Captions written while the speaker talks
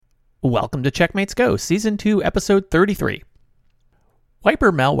Welcome to Checkmates Go, Season 2, Episode 33.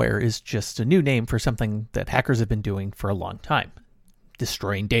 Wiper malware is just a new name for something that hackers have been doing for a long time,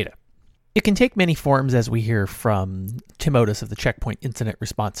 destroying data. It can take many forms, as we hear from Tim Otis of the Checkpoint Incident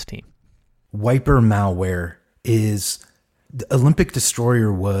Response Team. Wiper malware is... The Olympic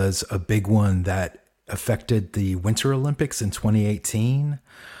Destroyer was a big one that affected the Winter Olympics in 2018.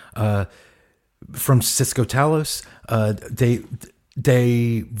 From Cisco Talos,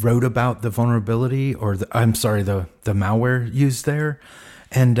 they wrote about the vulnerability, or the malware used there,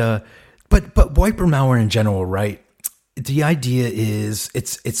 and but wiper malware in general, right? The idea is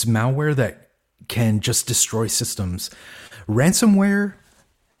it's malware that can just destroy systems. Ransomware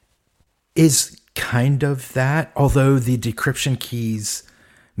is kind of that, although the decryption keys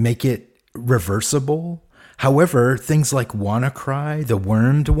make it reversible. However, things like WannaCry, the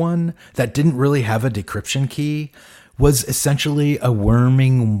wormed one that didn't really have a decryption key, was essentially a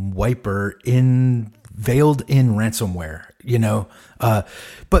worming wiper veiled in ransomware,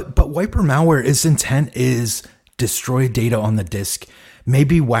 but wiper malware intent is destroy data on the disk,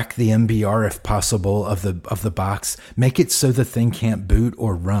 maybe whack the MBR if possible of the box, make it so the thing can't boot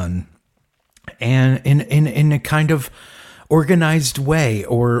or run, and in a kind of organized way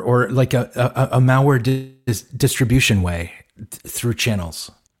or like a malware distribution way through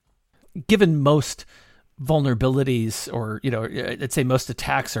channels. Given most vulnerabilities, or I'd say most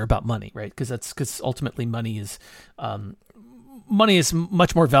attacks are about money, right? Because ultimately money is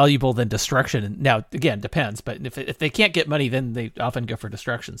much more valuable than destruction. And now again, depends, but if they can't get money, then they often go for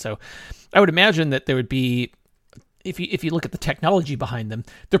destruction. So I would imagine that there would be, if you look at the technology behind them,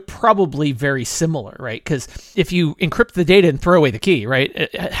 they're probably very similar, right? Because if you encrypt the data and throw away the key, right,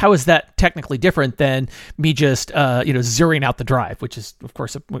 how is that technically different than me just zeroing out the drive, which is of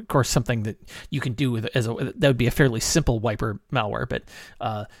course something that you can do that would be a fairly simple wiper malware. But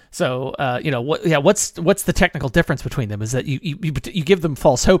what's the technical difference between them? Is that you give them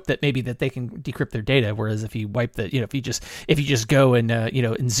false hope that maybe that they can decrypt their data, whereas if you wipe the if you just go and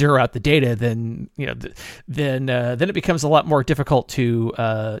and zero out the data, then then it becomes a lot more difficult to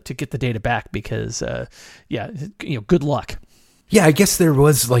get the data back because, good luck. Yeah, I guess there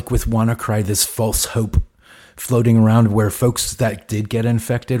was, like with WannaCry, this false hope floating around where folks that did get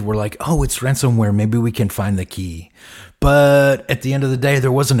infected were like, oh, it's ransomware, maybe we can find the key. But at the end of the day,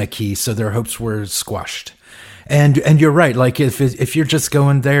 there wasn't a key, so their hopes were squashed. And you're right, like if you're just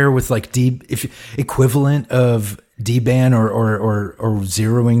going there with like equivalent of DBAN or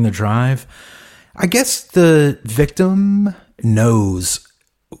zeroing the drive, I guess the victim knows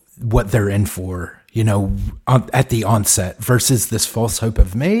what they're in for, at the onset, versus this false hope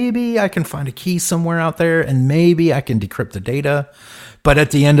of maybe I can find a key somewhere out there and maybe I can decrypt the data. But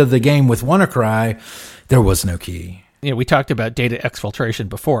at the end of the game with WannaCry, there was no key. We talked about data exfiltration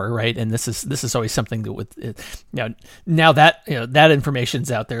before, right? And this is always something that now that that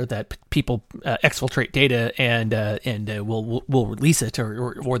information's out there that people exfiltrate data and will release it,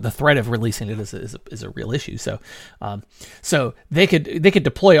 or the threat of releasing it is a real issue. So they could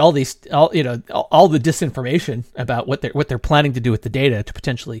deploy all the disinformation about what they're planning to do with the data to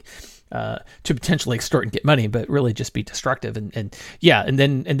potentially extort and get money, but really just be destructive. And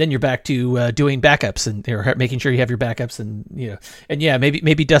then you're back to doing backups and making sure you have your backups and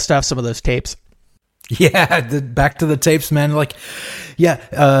maybe dust off some of those tapes. Yeah, back to the tapes, man. Like, if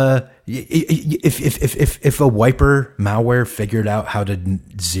a wiper malware figured out how to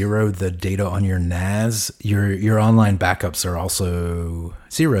zero the data on your NAS, your online backups are also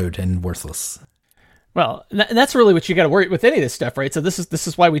zeroed and worthless. Well, that's really what you got to worry with any of this stuff, right? So this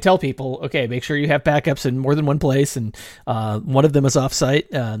is why we tell people, okay, make sure you have backups in more than one place, and one of them is offsite.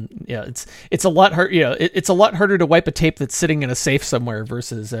 It's a lot hard. It's a lot harder to wipe a tape that's sitting in a safe somewhere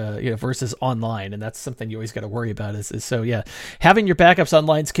versus online, and that's something you always got to worry about. Having your backups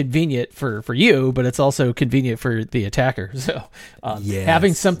online is convenient for you, but it's also convenient for the attacker. So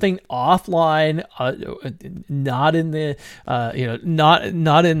having something offline, not in the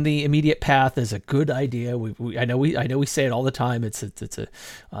not in the immediate path is a good idea. I know we say it all the time. It's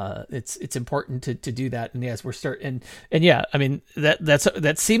important to do that. And yes,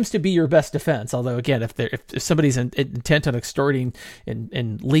 that seems to be your best defense. Although again, if somebody's intent on extorting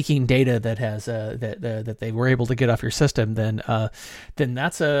and leaking data that has that they were able to get off your system, then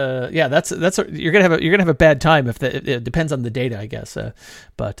that's you're gonna have a bad time if it depends on the data, I guess.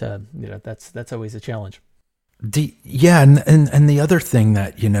 But that's always a challenge. And the other thing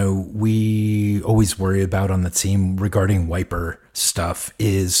that, we always worry about on the team regarding wiper stuff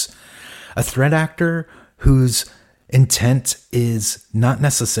is a threat actor who's intent is not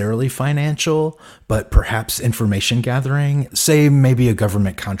necessarily financial, but perhaps information gathering. Say maybe a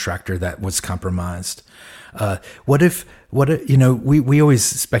government contractor that was compromised. What if, we always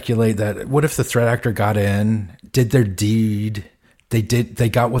speculate that what if the threat actor got in, did their deed, they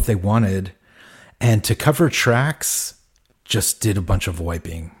got what they wanted, and to cover tracks, just did a bunch of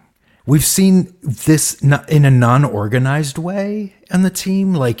wiping. We've seen this in a non-organized way on the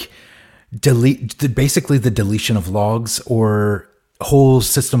team, like basically the deletion of logs or whole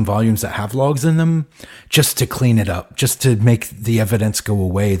system volumes that have logs in them, just to clean it up, just to make the evidence go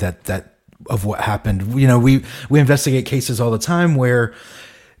away that of what happened. We investigate cases all the time where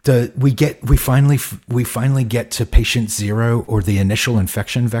we finally get to patient zero or the initial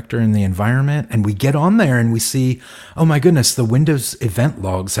infection vector in the environment, and we get on there and we see, oh my goodness, the Windows event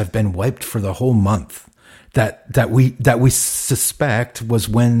logs have been wiped for the whole month that we suspect was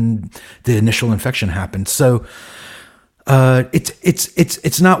when the initial infection happened. So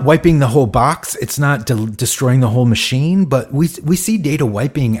it's not wiping the whole box, it's not destroying the whole machine, but we see data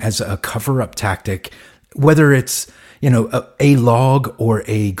wiping as a cover-up tactic, whether it's a log or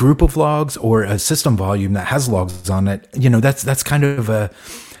a group of logs or a system volume that has logs on it. That's kind of a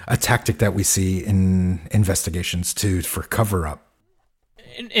tactic that we see in investigations too, for cover up.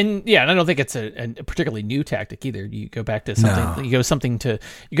 And I don't think it's a particularly new tactic either. You go back to something. No.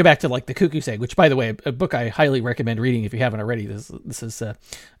 You go back to like the Cuckoo's Egg, which, by the way, a book I highly recommend reading if you haven't already. This is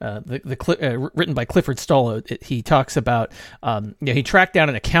written by Clifford Stoll. He talks about he tracked down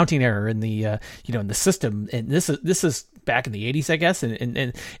an accounting error in the in the system, and this is back in the 80s, I guess,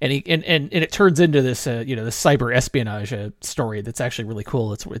 and it turns into this this cyber espionage story that's actually really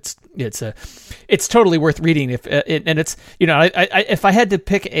cool. It's totally worth reading if I had to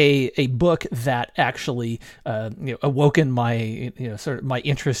pick a book that actually awoken my sort of my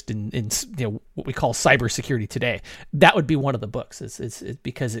interest in what we call cybersecurity today, that would be one of the books. It's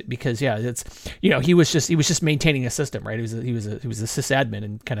because he was just maintaining a system, right? He was a sysadmin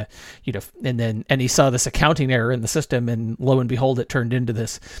and kind of and he saw this accounting error in the system, and lo and behold, it turned into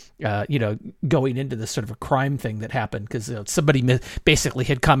this going into this sort of a crime thing that happened because somebody basically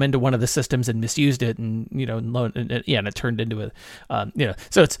had come into one of the systems and misused it, and and it turned into a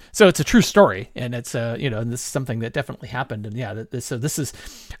so it's a true story, and it's and this is something that definitely happened, and so this is,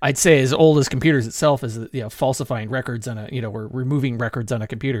 I'd say, as old as computers itself, is falsifying records on or removing records on a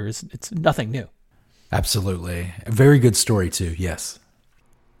computer it's nothing new. Absolutely, a very good story too. Yes.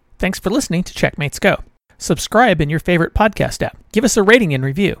 Thanks for listening to Checkmates Go. Subscribe in your favorite podcast app, give us a rating and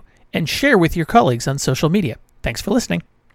review, and share with your colleagues on social media. Thanks for listening.